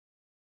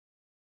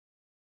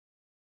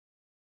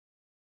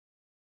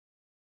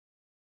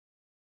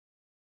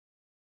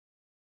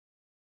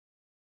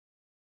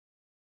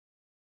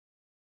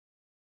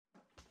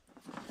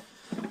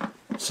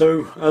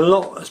So a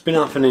lot has been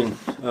happening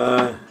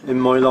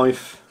in my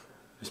life.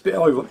 It's a bit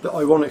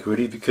ironic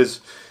really, because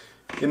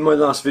in my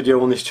last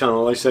video on this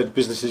channel I said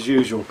business as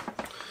usual,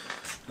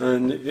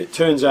 and it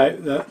turns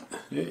out that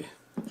it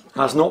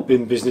has not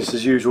been business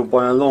as usual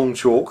by a long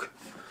chalk.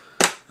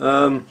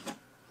 For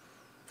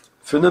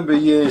a number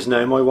of years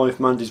now my wife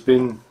Mandy's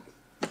been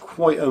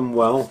quite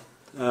unwell,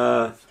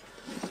 and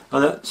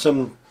at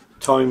some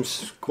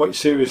times quite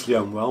seriously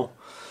unwell.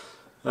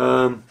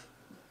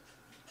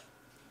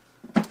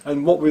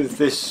 And what with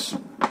this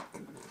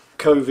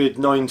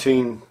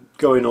COVID-19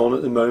 going on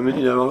at the moment,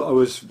 you know, I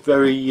was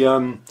very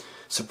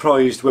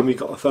surprised when we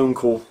got a phone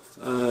call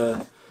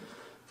a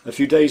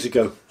few days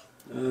ago.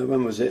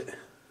 When was it?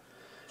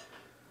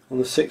 On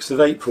the 6th of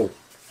April.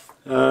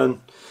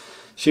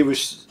 She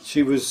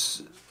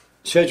was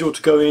scheduled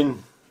to go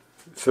in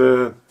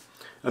for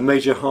a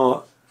major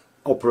heart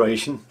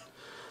operation,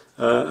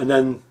 and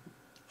then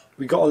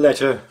we got a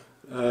letter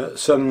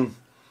some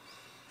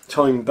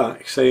time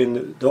back saying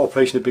that the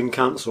operation had been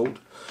cancelled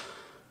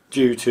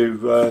due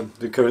to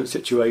the current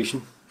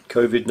situation,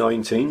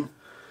 COVID-19.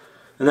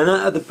 And then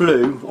out of the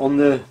blue, on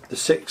the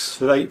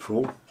 6th of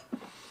April,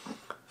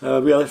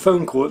 we had a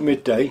phone call at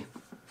midday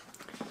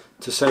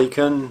to say,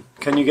 can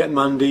you get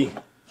Mandy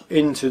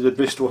into the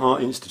Bristol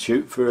Heart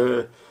Institute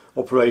for an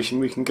operation?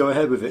 We can go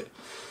ahead with it.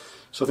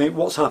 So I think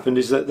what's happened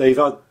is that they've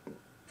had,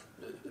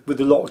 with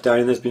the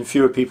lockdown, there's been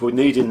fewer people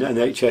needing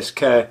NHS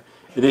care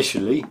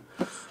initially,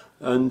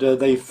 and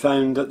they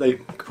found that they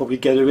could probably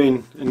get her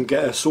in and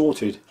get her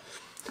sorted.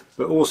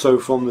 But also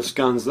from the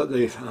scans that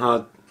they've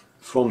had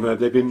from her,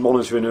 they've been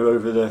monitoring her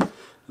over the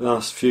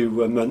last few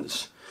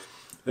months.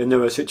 They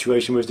know her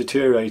situation was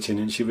deteriorating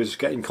and she was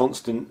getting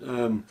constant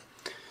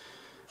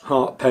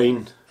heart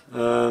pain,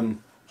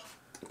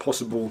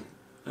 possible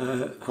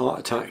heart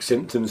attack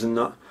symptoms and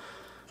that.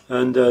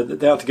 And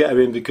they had to get her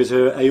in because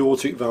her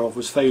aortic valve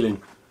was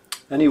failing.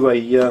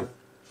 Anyway,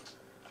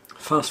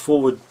 fast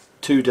forward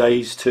 2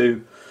 days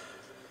to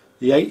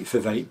the 8th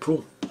of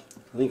April,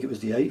 I think it was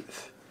the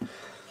 8th.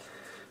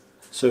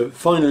 So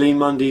finally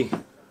Mandy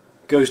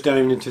goes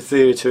down into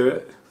theatre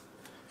at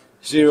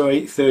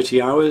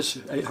 08:30 hours,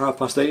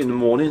 8:30 in the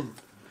morning,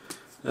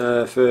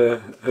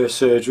 for her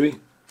surgery.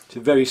 It's a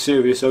very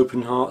serious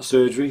open heart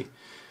surgery,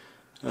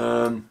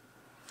 and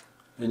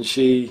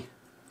she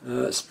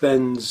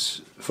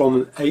spends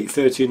from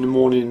 8:30 in the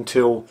morning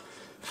until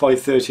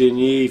 5:30 in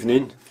the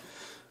evening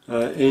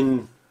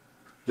in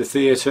the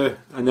theatre,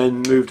 and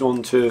then moved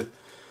on to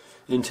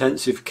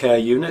intensive care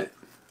unit.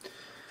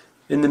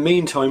 In the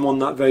meantime, on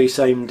that very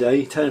same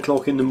day, 10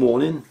 o'clock in the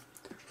morning,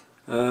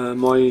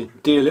 my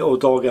dear little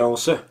dog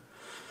Elsa,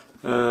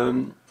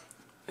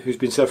 who's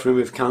been suffering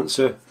with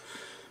cancer,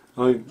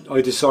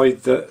 I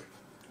decided that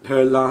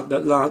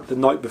the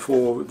night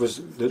before it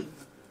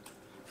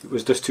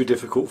was just too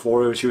difficult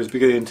for her. She was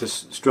beginning to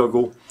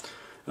struggle,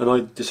 and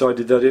I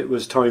decided that it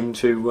was time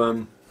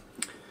to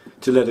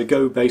let her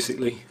go,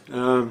 basically.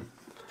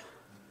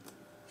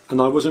 And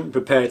I wasn't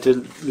prepared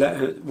to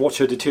watch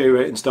her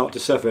deteriorate and start to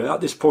suffer.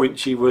 At this point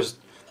she was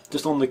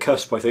just on the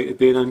cusp, I think, of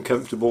being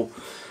uncomfortable,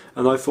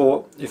 and I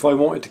thought if I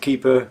wanted to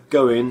keep her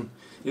going,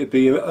 it'd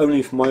be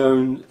only for my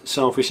own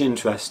selfish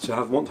interest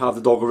to want to have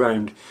the dog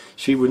around.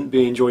 She wouldn't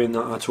be enjoying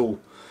that at all.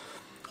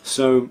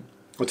 So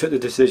I took the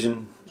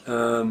decision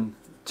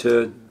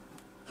to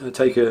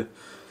take her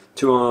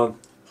to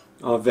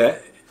our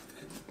vet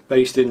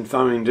based in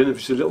Farringdon,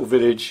 which is a little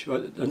village,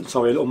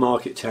 sorry, a little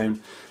market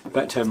town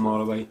about 10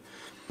 miles away.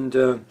 And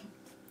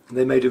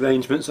they made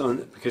arrangements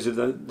because of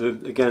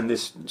again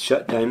this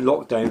shutdown,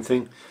 lockdown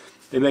thing.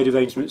 They made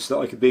arrangements that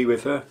I could be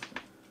with her,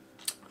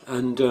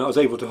 and I was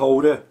able to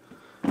hold her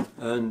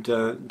and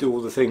do all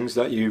the things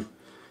that you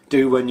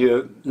do when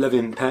your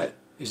loving pet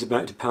is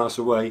about to pass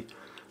away.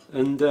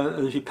 And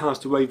she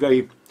passed away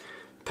very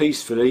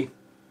peacefully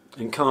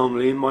and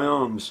calmly in my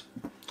arms,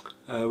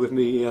 with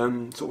me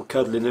sort of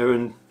cuddling her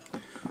and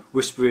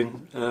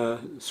whispering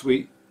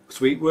sweet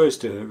words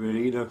to her,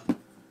 really, you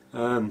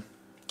know.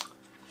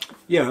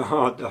 Yeah, a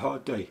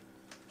hard day.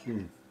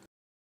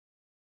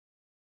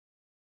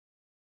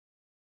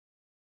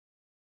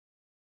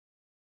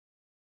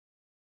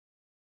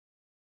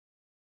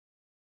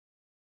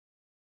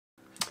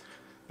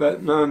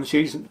 But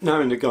she's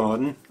now in the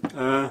garden.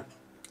 Brought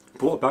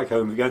her back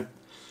home again,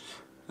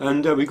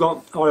 and I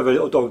have a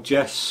little dog,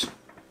 Jess,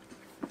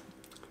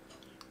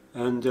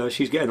 and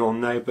she's getting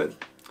on now. But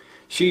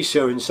she's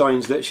showing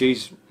signs that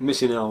she's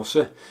missing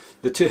Elsa.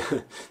 The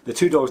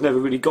two dogs never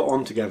really got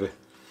on together.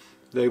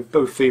 They were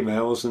both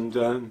females, and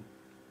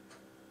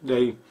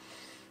they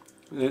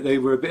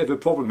were a bit of a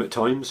problem at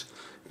times.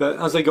 But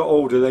as they got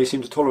older, they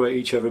seemed to tolerate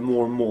each other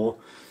more and more.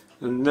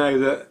 And now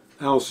that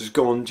Elsa's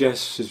gone,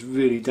 Jess is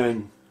really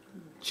down.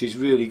 She's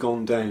really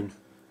gone down,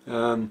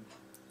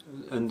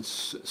 and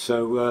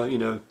so you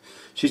know,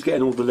 she's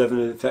getting all the love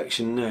and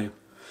affection now.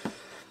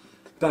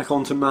 Back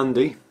on to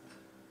Mandy.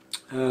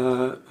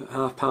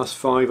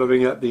 5:30, I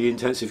ring up the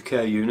intensive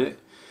care unit.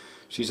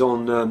 She's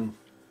on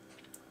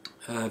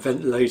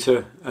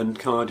ventilator and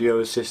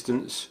cardio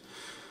assistance.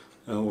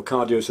 or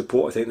cardio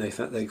support, I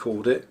think they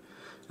called it.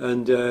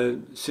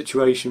 And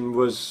situation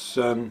was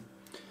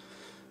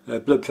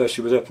blood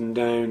pressure was up and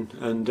down,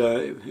 and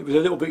it was a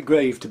little bit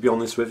grave, to be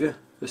honest with you.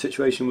 The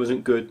situation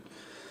wasn't good.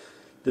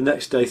 The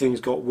next day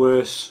things got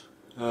worse.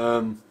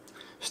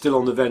 Still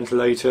on the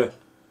ventilator,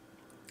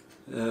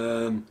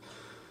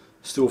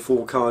 still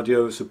full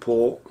cardio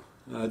support.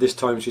 This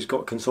time she's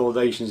got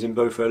consolidations in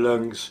both her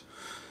lungs.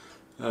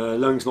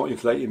 Lungs not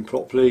inflating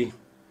properly.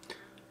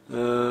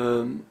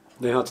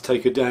 They had to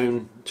take her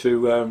down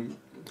to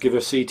give her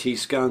a CT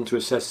scan to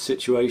assess the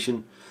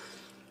situation.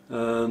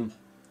 And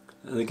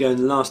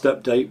again, last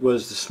update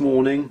was this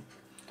morning.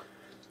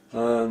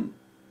 I'm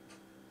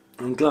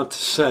glad to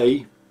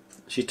say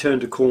she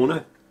turned a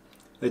corner.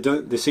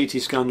 The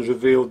CT scan has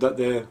revealed that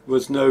there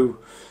was no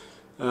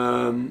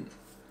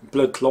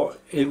blood clot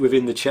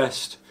within the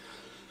chest,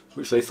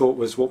 which they thought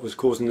was what was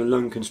causing the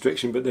lung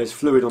constriction, but there's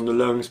fluid on the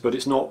lungs, but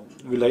it's not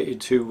related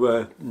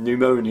to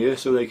pneumonia,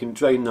 so they can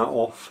drain that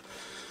off.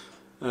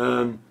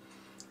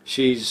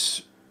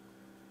 She's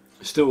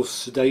still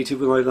sedated.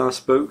 When I last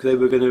spoke, they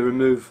were going to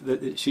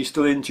remove she's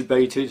still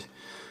intubated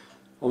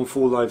on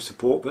full life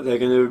support, but they're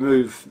going to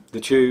remove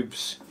the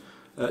tubes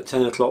at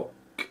 10 o'clock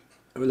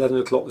or 11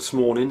 o'clock this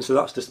morning, so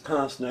that's just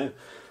passed now.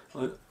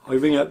 I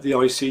ring up the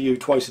ICU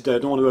twice a day. I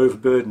don't want to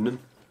overburden them.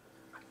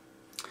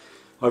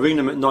 I ring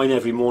them at 9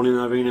 every morning,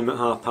 and I ring them at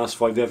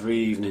 5:30 every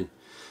evening,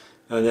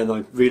 and then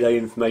I relay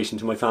information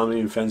to my family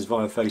and friends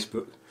via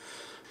Facebook.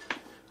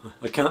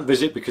 I can't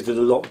visit because of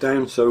the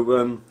lockdown,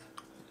 so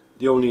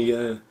the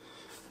only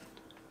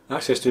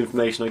access to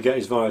information I get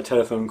is via a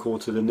telephone call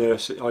to the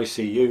nurse at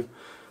ICU.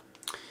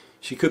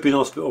 She could be in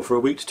hospital for a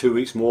week to 2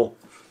 weeks more,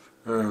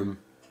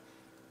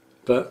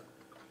 but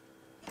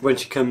when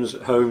she comes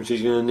home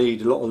she's going to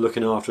need a lot of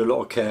looking after, a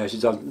lot of care.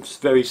 She's had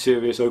very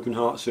serious open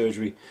heart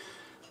surgery,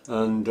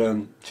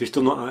 and she's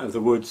still not out of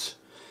the woods,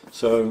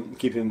 so I'm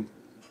keeping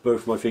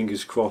both my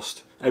fingers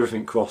crossed,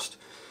 everything crossed.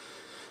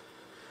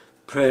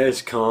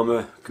 Prayers,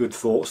 karma, good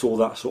thoughts, all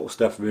that sort of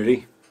stuff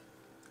really.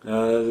 The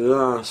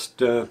last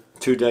 2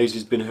 days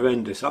has been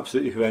horrendous,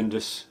 absolutely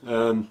horrendous.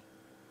 Hell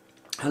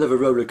of a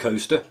roller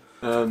coaster.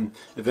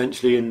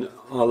 Eventually in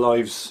our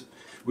lives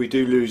we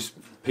do lose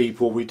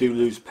people, we do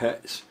lose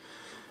pets.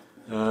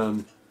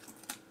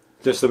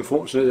 Just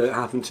unfortunate that it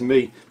happened to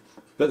me,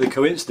 but the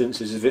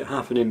coincidences of it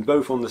happening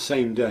both on the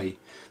same day,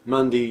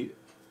 Mandy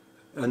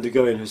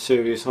undergoing her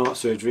serious heart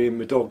surgery and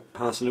my dog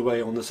passing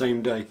away on the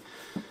same day,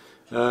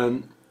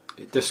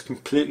 it just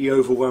completely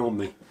overwhelmed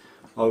me.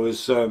 I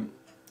was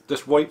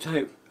just wiped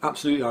out,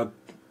 absolutely.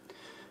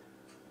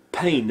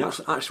 Pain,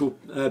 that's actual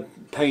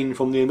pain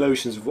from the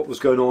emotions of what was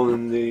going on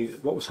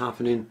and what was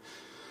happening,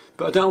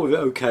 but I dealt with it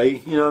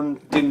okay. You know, I'm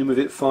dealing with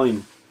it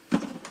fine,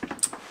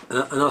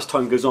 and as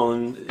time goes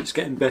on it's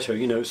getting better,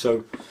 you know,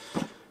 so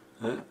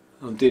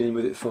I'm dealing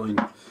with it fine.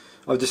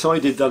 I've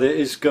decided that it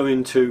is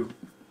going to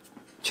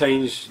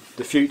change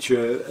the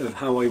future of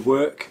how I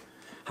work,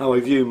 how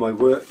I view my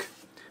work,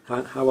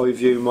 how I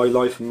view my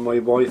life and my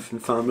wife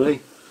and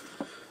family.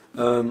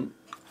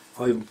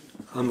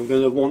 I'm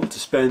going to want to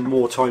spend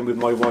more time with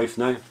my wife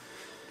now,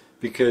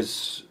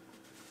 because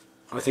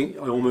I think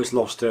I almost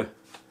lost her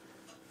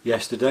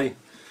yesterday,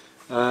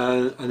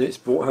 and it's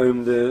brought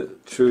home the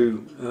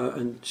true,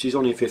 and she's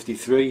only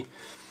 53.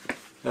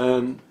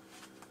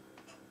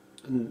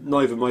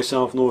 Neither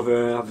myself nor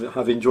her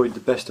have enjoyed the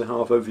best of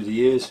half over the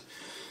years,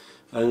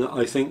 and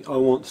I think I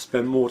want to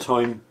spend more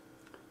time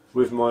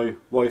with my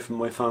wife and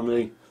my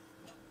family,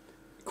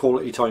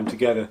 quality time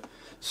together.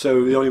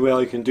 So the only way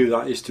I can do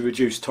that is to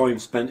reduce time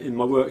spent in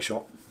my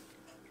workshop.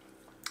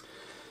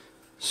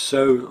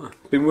 So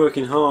I've been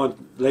working hard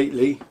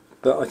lately,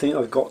 but I think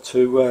I've got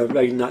to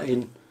rein that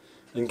in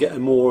and get a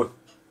more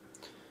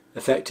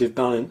effective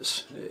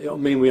balance. It'll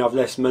mean we have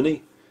less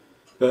money,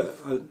 but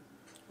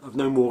I've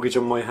no mortgage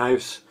on my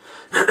house.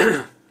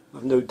 I've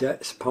no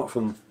debts apart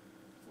from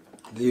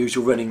the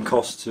usual running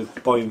costs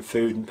of buying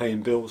food and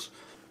paying bills.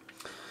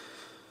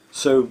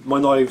 So my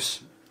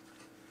knives,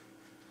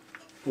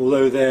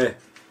 although they're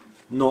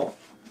not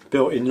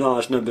built in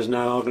large numbers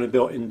now, are going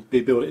to be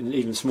built in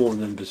even smaller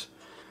numbers.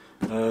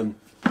 Going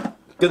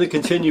to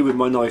continue with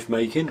my knife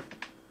making,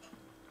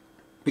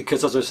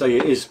 because as I say,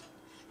 it is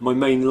my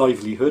main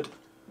livelihood,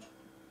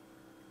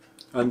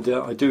 and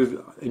I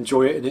do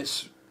enjoy it, and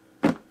it's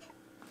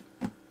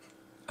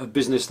a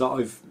business that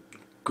I've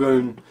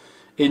grown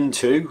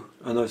into,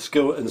 and the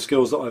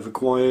skills that I've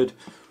acquired,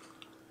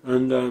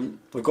 and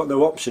I've got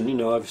no option. You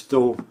know, I've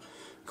still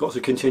got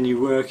to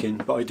continue working,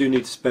 but I do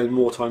need to spend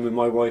more time with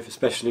my wife,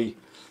 especially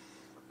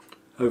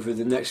over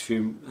the next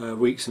few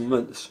weeks and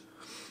months.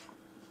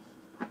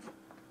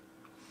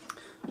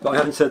 But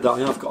having said that, I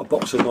have got a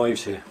box of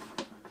knives here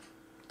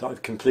that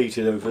I've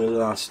completed over the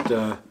last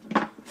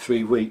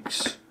 3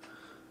 weeks.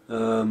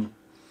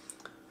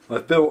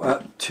 I've built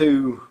up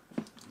 2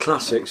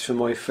 classics for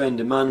my friend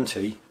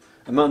Amanti.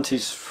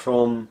 Amanti's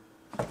from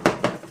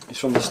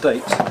the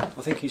States.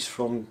 I think he's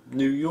from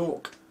New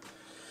York.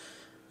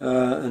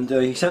 And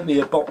he sent me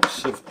a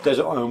box of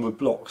Desert Ironwood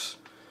blocks.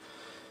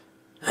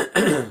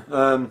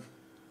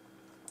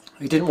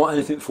 He didn't want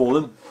anything for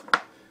them.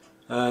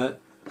 The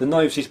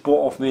knives he's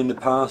bought off me in the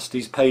past,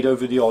 he's paid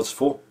over the odds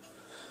for.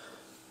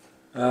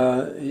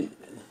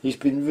 He's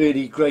been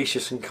really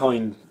gracious and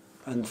kind,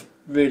 and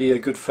really a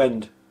good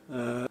friend.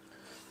 And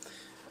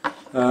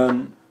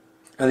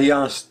he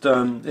asked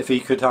if he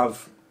could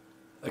have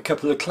a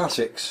couple of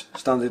classics,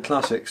 standard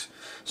classics.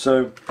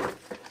 So,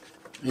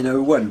 you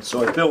know, one.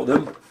 So I built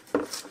them,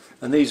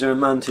 and these are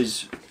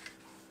Amante's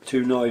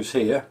two knives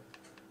here.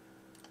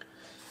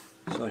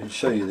 So I can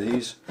show you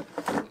these.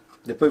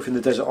 They're both in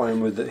the Desert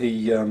Ironwood that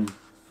he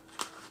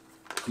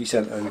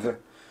sent over,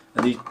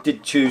 and he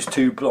did choose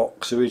two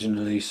blocks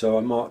originally, so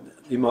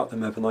he marked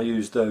them up and I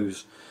used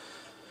those.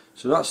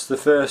 So that's the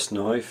first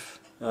knife.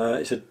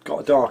 It's got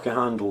a darker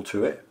handle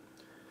to it.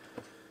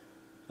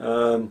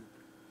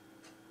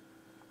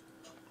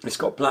 It's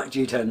got black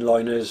G10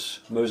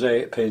 liners,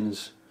 mosaic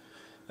pins,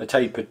 a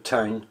tapered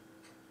tang.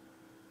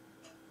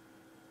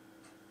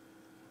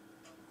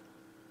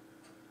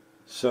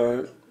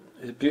 So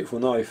it's a beautiful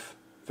knife.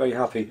 Very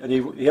happy. And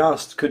he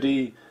asked could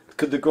the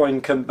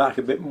grind come back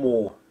a bit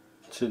more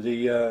to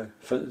the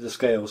front of the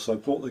scales. So I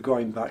brought the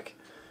grind back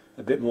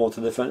a bit more to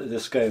the front of the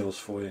scales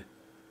for you.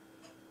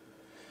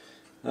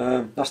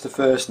 That's the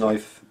first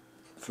knife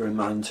for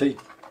Amante.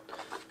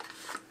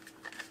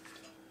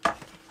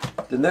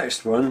 The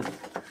next one,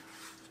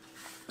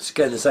 it's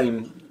again the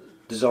same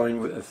design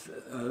with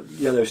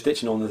yellow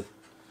stitching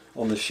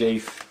on the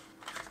sheath.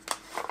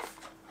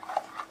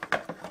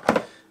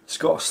 It's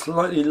got a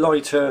slightly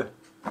lighter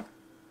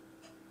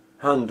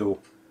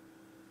handle.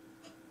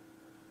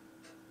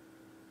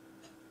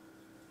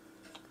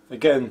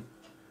 Again,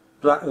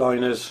 black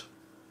liners,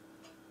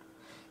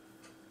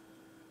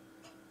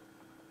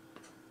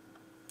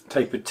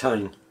 tapered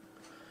tang.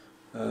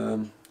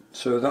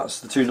 So that's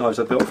the two knives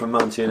I built from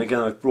Amante, and again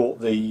I've brought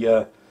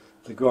the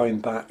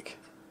grind back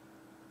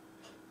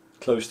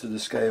close to the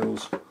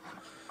scales.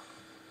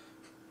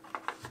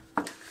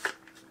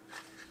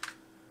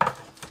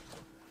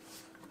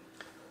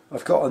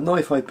 I've got a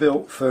knife I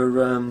built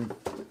for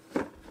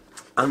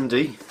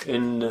Andy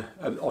in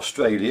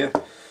Australia.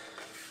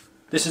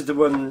 This is the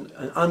one.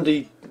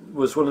 Andy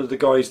was one of the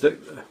guys that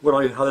when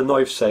I had a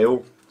knife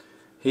sale,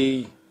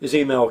 his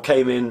email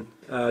came in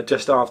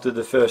just after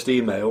the first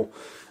email,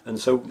 and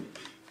so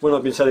when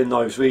I've been selling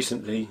knives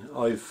recently,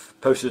 I've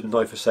posted a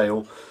knife for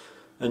sale,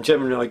 and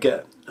generally I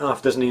get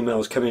half a dozen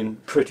emails come in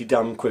pretty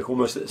damn quick,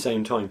 almost at the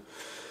same time.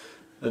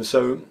 And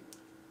so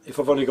if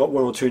I've only got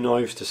one or two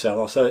knives to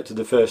sell, I'll sell it to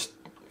the first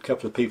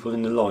couple of people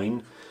in the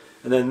line,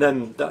 and then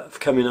them that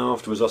come in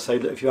afterwards, I'll say,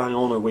 look, if you hang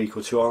on a week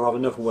or two, I'll have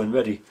another one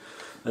ready.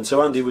 And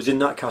so Andy was in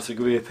that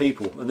category of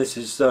people, and this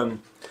is the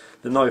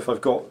knife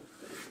I've got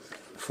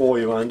for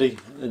you, Andy.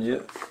 And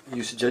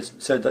you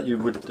said that you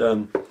would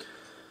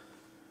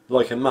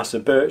like a Massa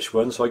Birch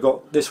one, so I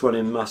got this one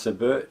in Massa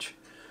Birch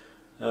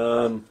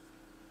with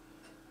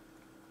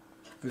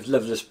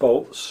leatherless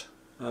bolts.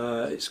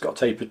 It's got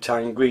tapered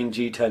tang, green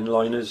G10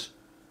 liners.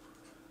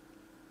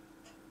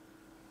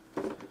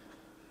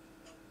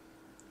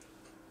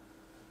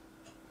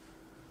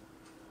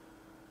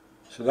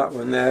 So that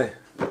one there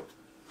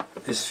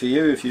is for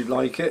you if you'd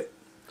like it.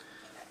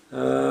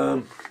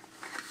 Right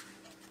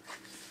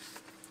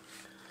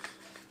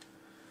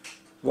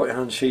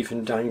hand sheath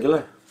and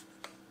dangler.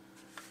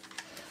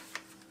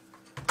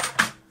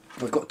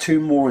 I've got two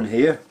more in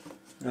here.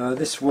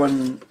 This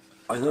one,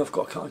 I know I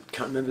can't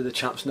remember the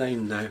chap's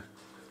name now.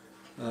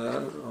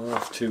 I'll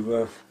have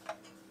to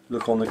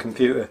look on the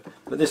computer.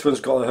 But this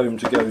one's got a home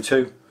to go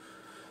to.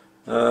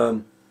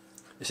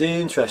 It's an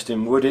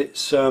interesting wood.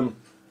 It's a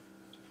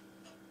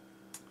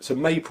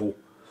maple.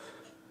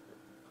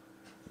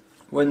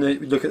 When you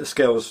look at the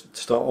scales to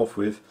start off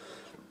with,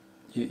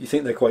 you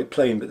think they're quite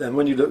plain, but then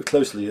when you look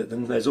closely at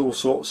them, there's all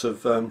sorts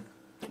of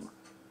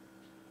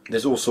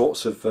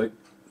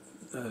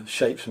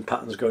shapes and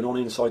patterns going on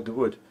inside the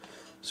wood.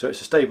 So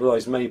it's a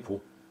stabilised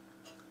maple.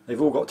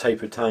 They've all got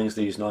tapered tangs,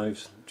 these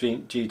knives,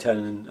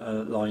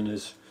 G10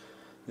 liners.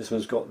 This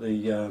one's got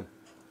the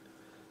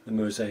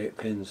mosaic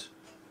pins.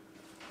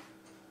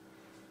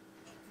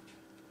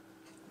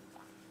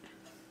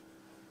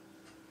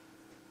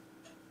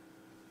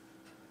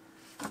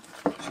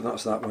 So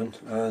that's that one.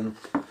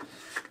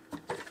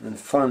 And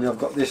finally I've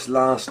got this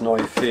last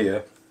knife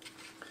here.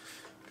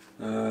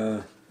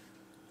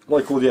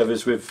 Like all the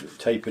others with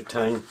tapered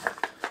tang.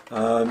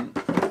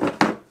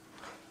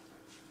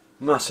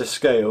 Massa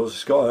scales,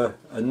 it's got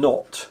a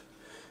knot.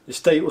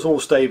 It's all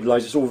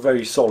stabilised, it's all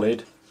very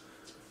solid.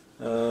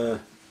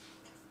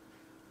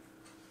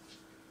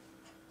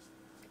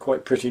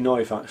 Quite pretty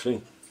knife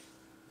actually.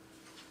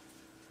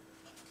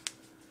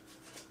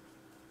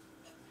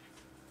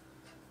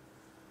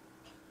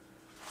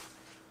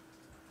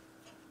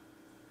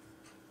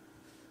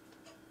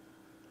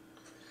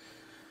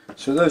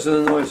 So those are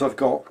the knives I've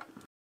got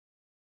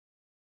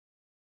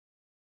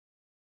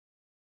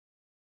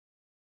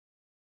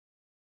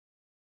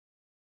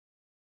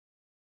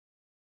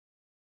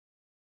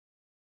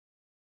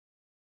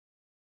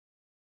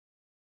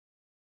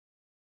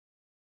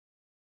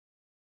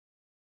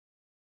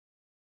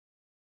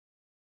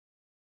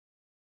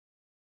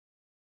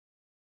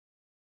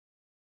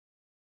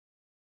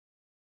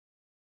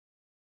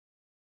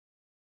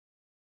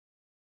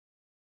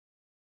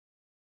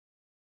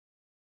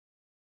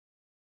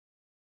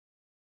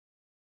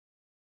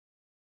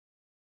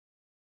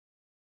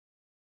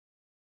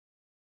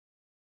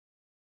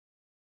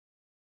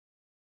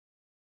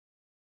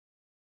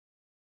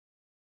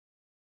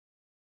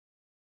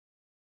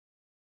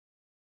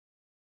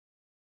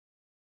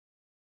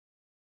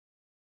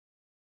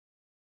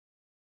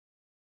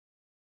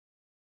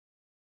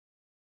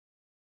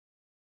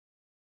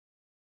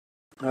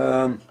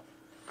I'm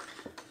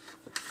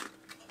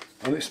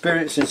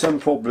experiencing some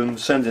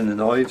problems sending the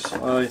knives.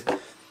 I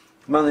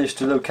managed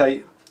to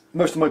locate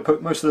most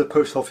of the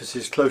post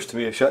offices close to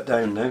me are shut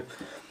down now.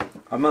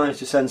 I managed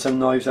to send some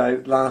knives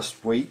out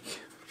last week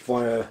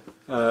via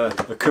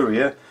a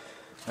courier.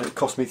 It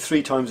cost me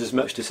 3 times as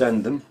much to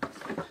send them.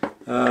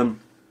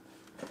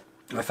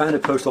 I found a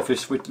post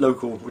office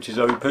local which is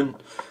open,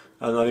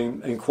 and I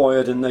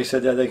inquired, and they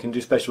said that they can do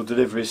special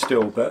deliveries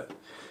still, but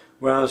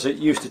whereas it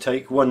used to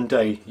take 1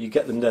 day, you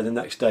get them there the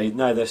next day,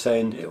 now they're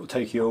saying it will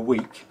take you a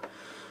week.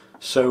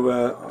 So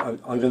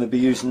I'm going to be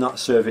using that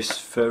service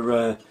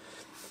for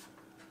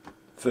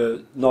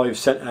knives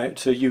sent out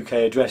to UK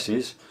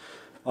addresses.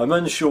 I'm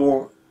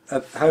unsure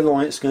of how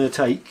long it's going to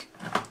take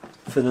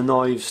for the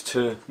knives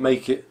to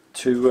make it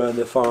to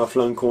the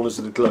far-flung corners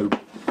of the globe,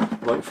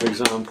 like for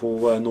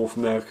example North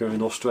America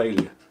and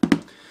Australia.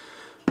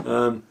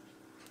 So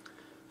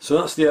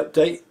that's the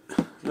update.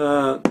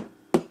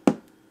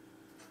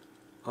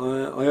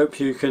 I hope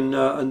you can,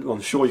 and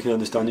I'm sure you can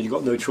understand it. You've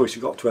got no choice,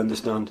 you've got to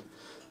understand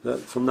that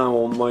from now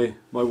on my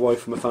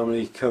wife and my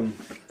family come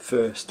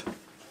first.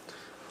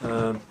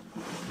 But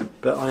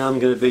I am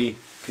going to be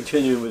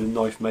continuing with the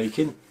knife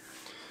making.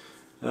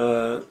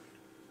 You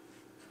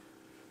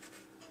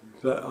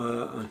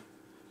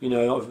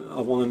know,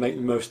 I want to make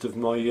the most of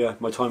my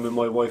my time with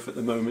my wife at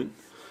the moment.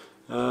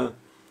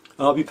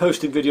 I'll be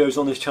posting videos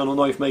on this channel,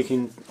 knife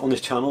making on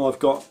this channel. I've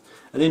got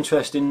an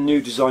interesting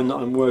new design that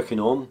I'm working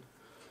on.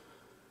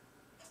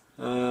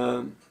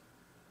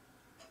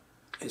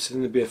 It's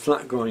going to be a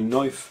flat grind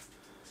knife.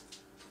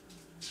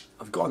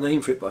 I've got a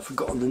name for it, but I've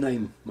forgotten the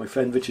name. My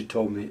friend Richard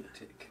told me it.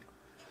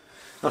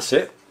 That's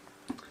it.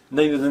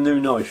 Name of the new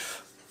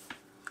knife.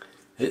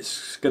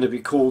 It's going to be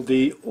called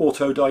the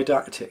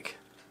Autodidactic.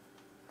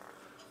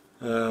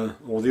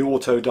 Or the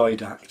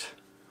Autodidact.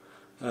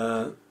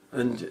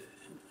 And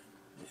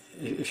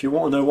if you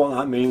want to know what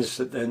that means,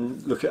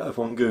 then look it up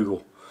on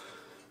Google.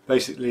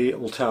 Basically it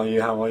will tell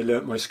you how I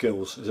learnt my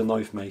skills as a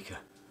knife maker.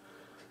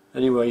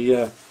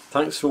 Anyway,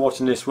 thanks for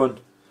watching this one.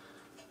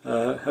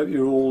 Hope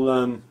you're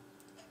all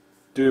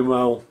doing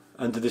well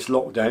under this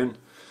lockdown.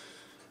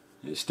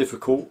 It's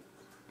difficult,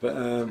 but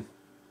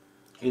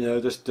you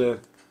know, just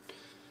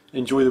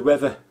enjoy the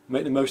weather,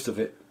 make the most of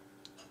it.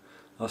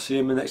 I'll see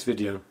you in the next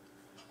video.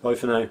 Bye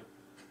for now.